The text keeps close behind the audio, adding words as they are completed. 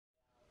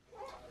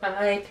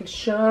I can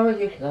show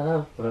you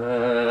the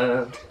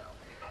world,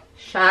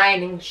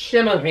 shining,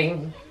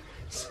 shimmering,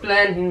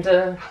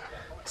 splendor.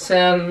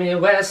 Tell me,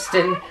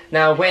 Weston,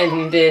 now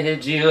when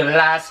did you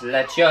last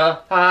let your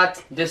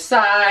heart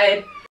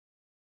decide?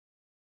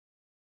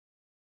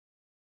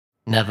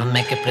 Never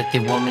make a pretty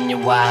woman your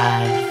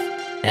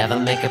wife. Never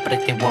make a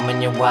pretty woman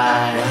your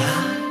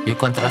wife. You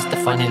contrast the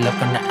funny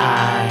look in the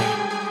eye.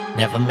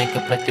 Never make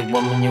a pretty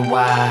woman your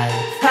wife.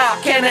 How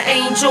can an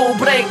angel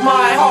break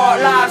my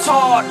heart? Life's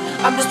hard,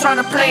 I'm just trying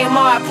to play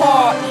my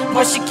part,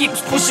 but she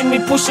keeps pushing me,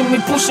 pushing me,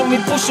 pushing me,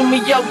 pushing me.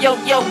 Yo, yo,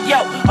 yo,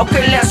 yo.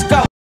 Okay, let's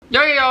go.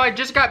 Yo, I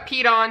just got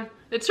peed on.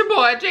 It's your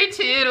boy,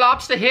 JT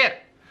Lobster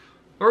Hip.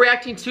 We're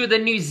reacting to the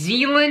New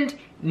Zealand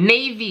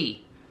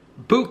Navy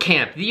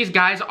Bootcamp. These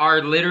guys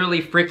are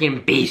literally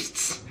freaking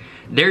beasts.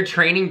 Their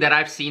training that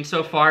I've seen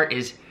so far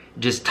is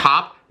just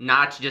top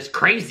notch, just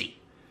crazy.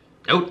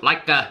 Oh,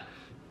 like the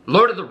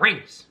Lord of the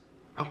Rings.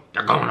 Oh,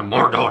 they're going to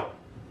Mordor.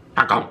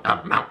 They're going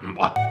to Mountain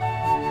Boy.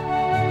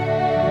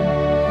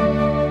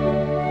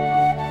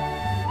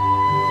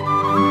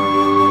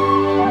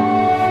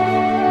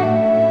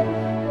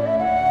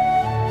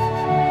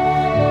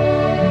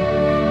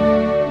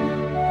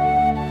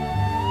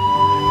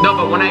 No,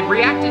 but when I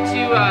reacted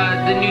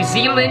to the New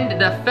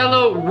Zealand, the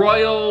fellow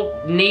Royal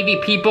Navy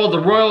people, the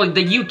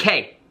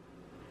UK,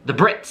 the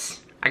Brits,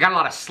 I got a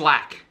lot of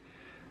slack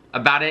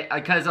about it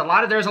because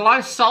there's a lot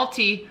of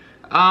salty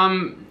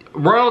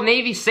Royal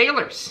Navy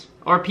sailors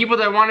or people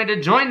that wanted to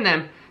join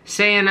them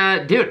saying,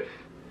 dude,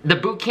 the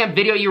boot camp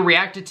video you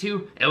reacted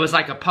to, it was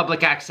like a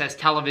public access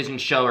television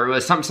show or it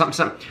was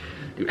something.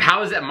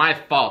 How is it my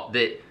fault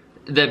that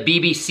the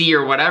BBC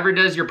or whatever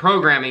does your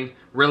programming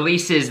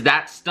releases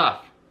that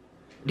stuff,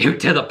 dude,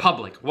 to the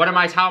public?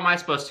 How am I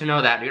supposed to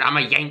know that, dude? I'm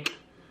a Yank.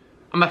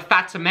 I'm a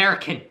fat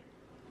American.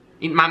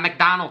 Eat my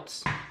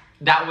McDonald's.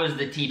 That was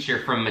the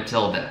teacher from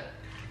Matilda.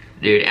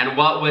 Dude, and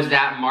what was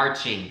that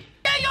marching?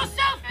 Get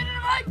yourself in the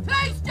right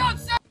place,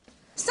 Johnson!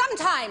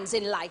 Sometimes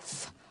in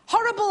life,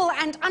 horrible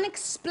and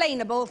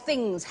unexplainable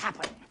things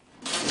happen.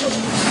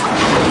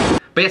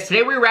 But yes,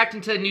 today we're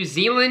reacting to the New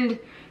Zealand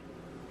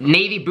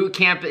Navy boot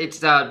camp.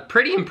 It's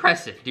pretty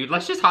impressive, dude.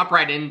 Let's just hop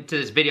right into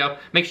this video.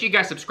 Make sure you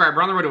guys subscribe.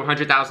 We're on the road to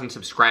 100,000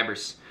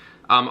 subscribers.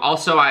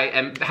 Also,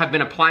 I have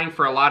been applying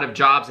for a lot of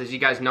jobs. As you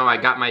guys know, I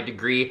got my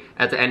degree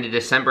at the end of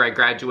December. I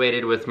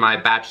graduated with my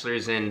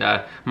bachelor's in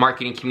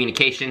marketing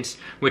communications,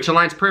 which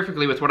aligns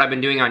perfectly with what I've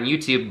been doing on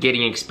YouTube,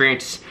 getting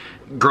experience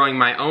growing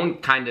my own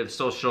kind of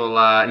social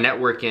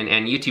network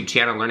and YouTube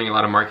channel, learning a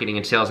lot of marketing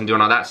and sales and doing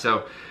all that.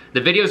 So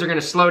the videos are gonna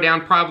slow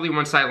down probably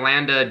once I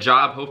land a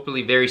job,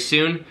 hopefully very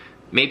soon.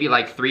 Maybe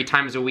like 3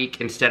 times a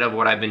week instead of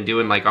what I've been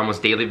doing, like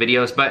almost daily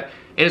videos. But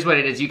it is what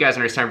it is. You guys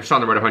understand. We're still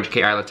on the road to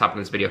 100K. All right, let's hop in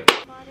this video.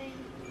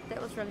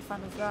 That was really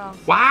fun as well.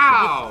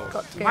 Wow!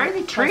 Why are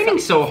they training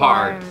so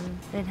hard?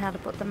 And how to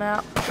put them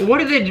out. What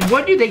do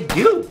they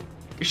do?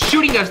 They're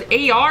shooting us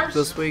ARs?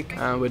 This week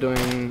we're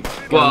doing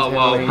whoa,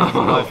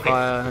 live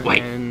fire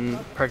and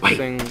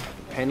practicing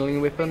handling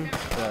a weapon.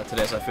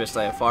 Today's our first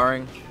day of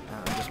firing.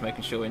 Just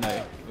making sure we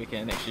know we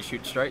can actually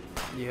shoot straight.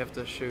 You have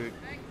to shoot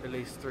at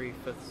least 3/5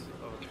 of...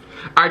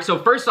 Alright, so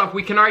first off,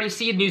 we can already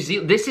see New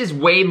Zealand. This is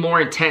way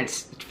more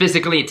intense,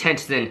 physically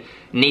intense than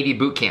Navy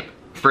boot camp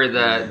for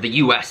the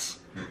US.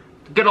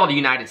 Good old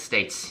United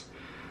States.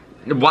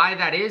 Why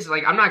that is,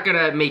 like, I'm not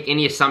gonna make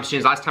any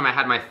assumptions. Last time I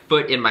had my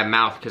foot in my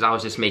mouth because I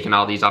was just making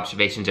all these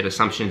observations and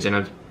assumptions, and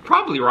I'm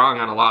probably wrong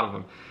on a lot of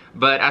them.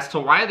 But as to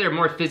why they're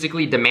more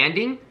physically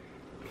demanding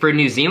for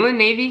New Zealand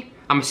Navy,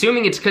 I'm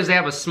assuming it's because they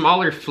have a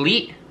smaller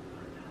fleet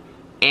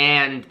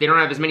and they don't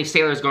have as many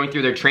sailors going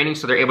through their training,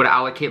 so they're able to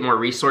allocate more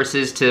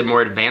resources to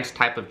more advanced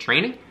type of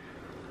training.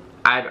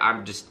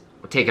 I'm just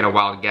taking a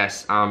wild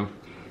guess.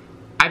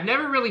 I've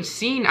never really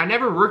seen, I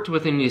never worked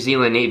with the New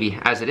Zealand Navy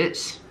as it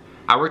is.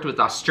 I worked with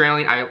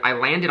Australian, I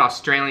landed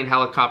Australian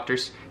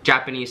helicopters,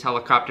 Japanese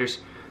helicopters,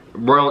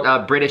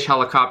 British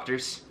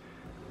helicopters.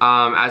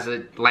 As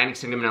a landing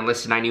signalman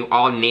enlisted, I knew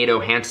all NATO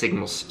hand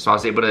signals, so I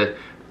was able to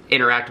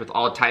interact with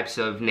all types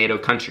of NATO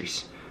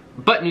countries.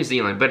 But New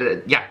Zealand,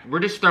 but yeah, we're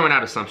just throwing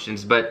out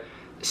assumptions. But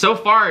so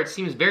far, it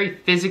seems very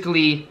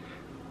physically,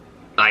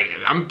 like,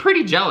 I'm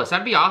pretty jealous.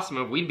 That'd be awesome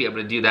if we'd be able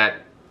to do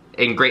that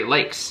in Great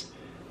Lakes.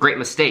 Great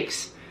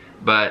mistakes.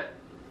 But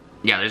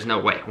yeah, there's no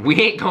way. We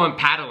ain't going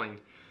paddling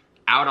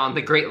out on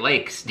the Great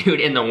Lakes,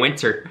 dude, in the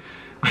winter.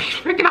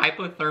 Freaking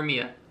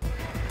hypothermia.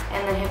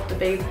 And they have to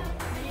be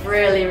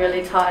really,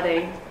 really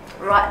tidy,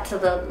 right to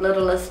the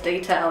littlest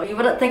detail. You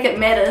wouldn't think it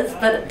matters,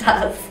 but it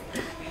does.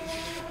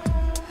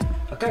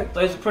 Okay,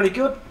 those are pretty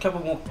good. Couple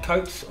more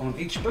coats on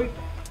each boot.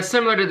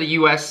 Similar to the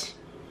US,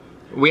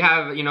 we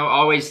have, you know,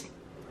 always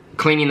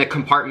cleaning the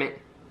compartment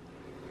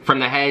from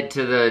the head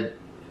to the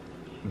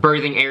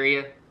berthing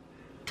area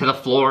to the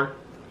floor.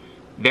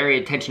 Very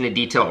attention to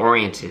detail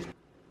oriented.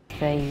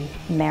 The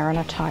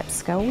mariner type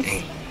skills.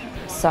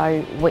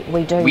 So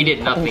we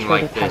did nothing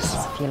like this.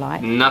 If you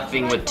like.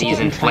 Nothing with these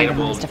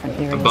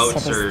inflatable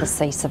boats. So there's the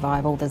sea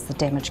survival, there's the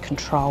damage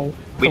control.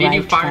 We did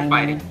do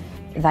firefighting.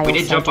 They We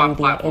did also jump do off their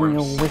platforms.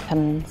 annual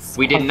weapons.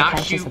 We did not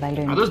qualifications, shoot. so they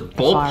learn Are those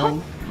bull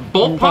firing, pump?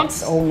 Bull and pumps?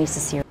 That's all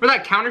necessary. For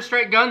that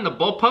Counter-Strike gun, the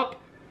bullpup,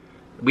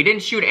 we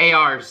didn't shoot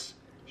ARs.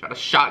 Shot a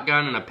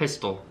shotgun and a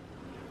pistol.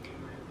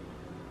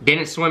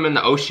 Didn't swim in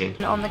the ocean.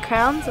 On the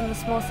crowns and the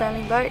small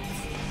sailing boats.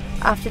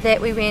 After that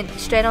we went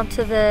straight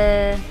onto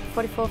the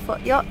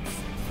 44-foot yachts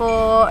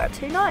for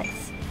 2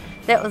 nights.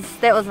 That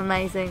was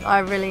amazing. I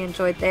really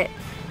enjoyed that.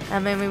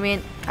 And we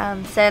went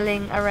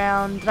sailing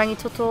around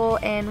Rangitoto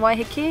and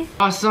Waiheke.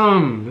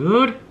 Awesome,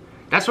 dude.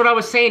 That's what I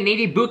was saying,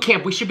 Navy boot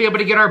camp. We should be able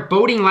to get our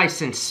boating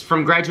license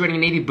from graduating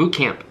Navy boot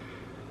camp.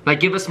 Like,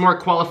 give us more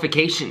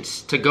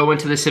qualifications to go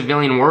into the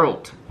civilian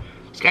world.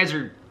 These guys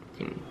are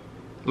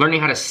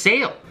learning how to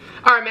sail.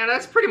 All right, man,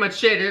 that's pretty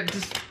much it.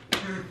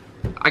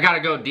 I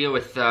gotta go deal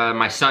with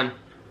my son.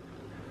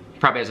 He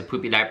probably has a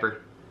poopy diaper.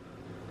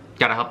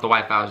 Gotta help the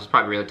wife out. He's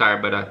probably really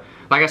tired, but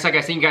like I said,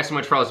 guys, thank you guys so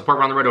much for all the support.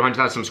 We're on the road to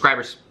 100,000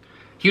 subscribers.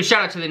 Huge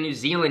shout out to the New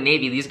Zealand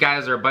Navy. These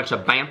guys are a bunch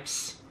of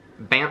BAMFs.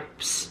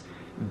 BAMFs.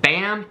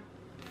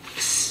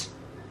 BAMFs.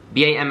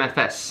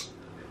 B-A-M-F-S.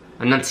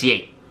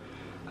 Enunciate.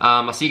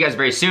 I'll see you guys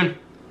very soon.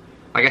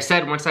 Like I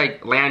said, once I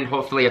land,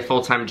 hopefully, a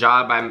full-time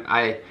job,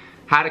 I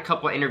had a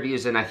couple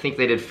interviews, and I think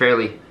I did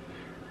fairly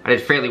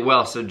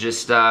well. So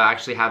just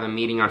actually have a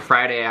meeting on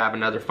Friday. I have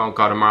another phone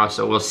call tomorrow,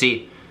 so we'll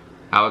see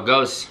how it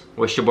goes.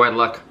 Wish your boy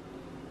luck.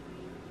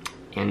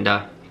 And,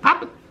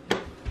 pop it.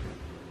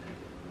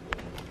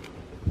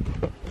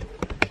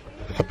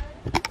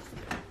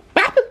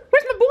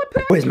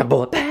 Where's my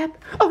boy, Pap?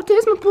 Oh,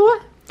 there's my boy.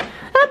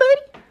 Hi,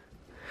 buddy.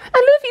 I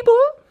love you,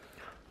 boy.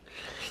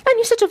 And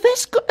you're such a very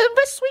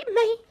sweet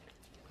man.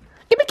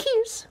 Give me a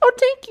kiss. Oh,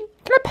 thank you.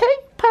 Can I pay,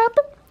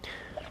 Papa?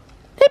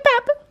 Hey,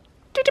 Papa.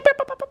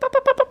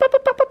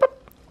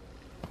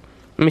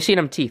 Let me see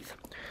them teeth.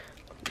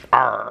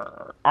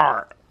 Arr,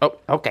 arr. Oh,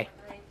 okay.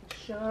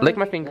 Lick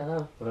my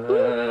finger.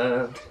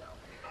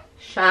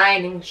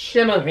 Shining,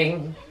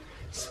 shimmering,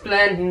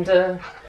 splendor.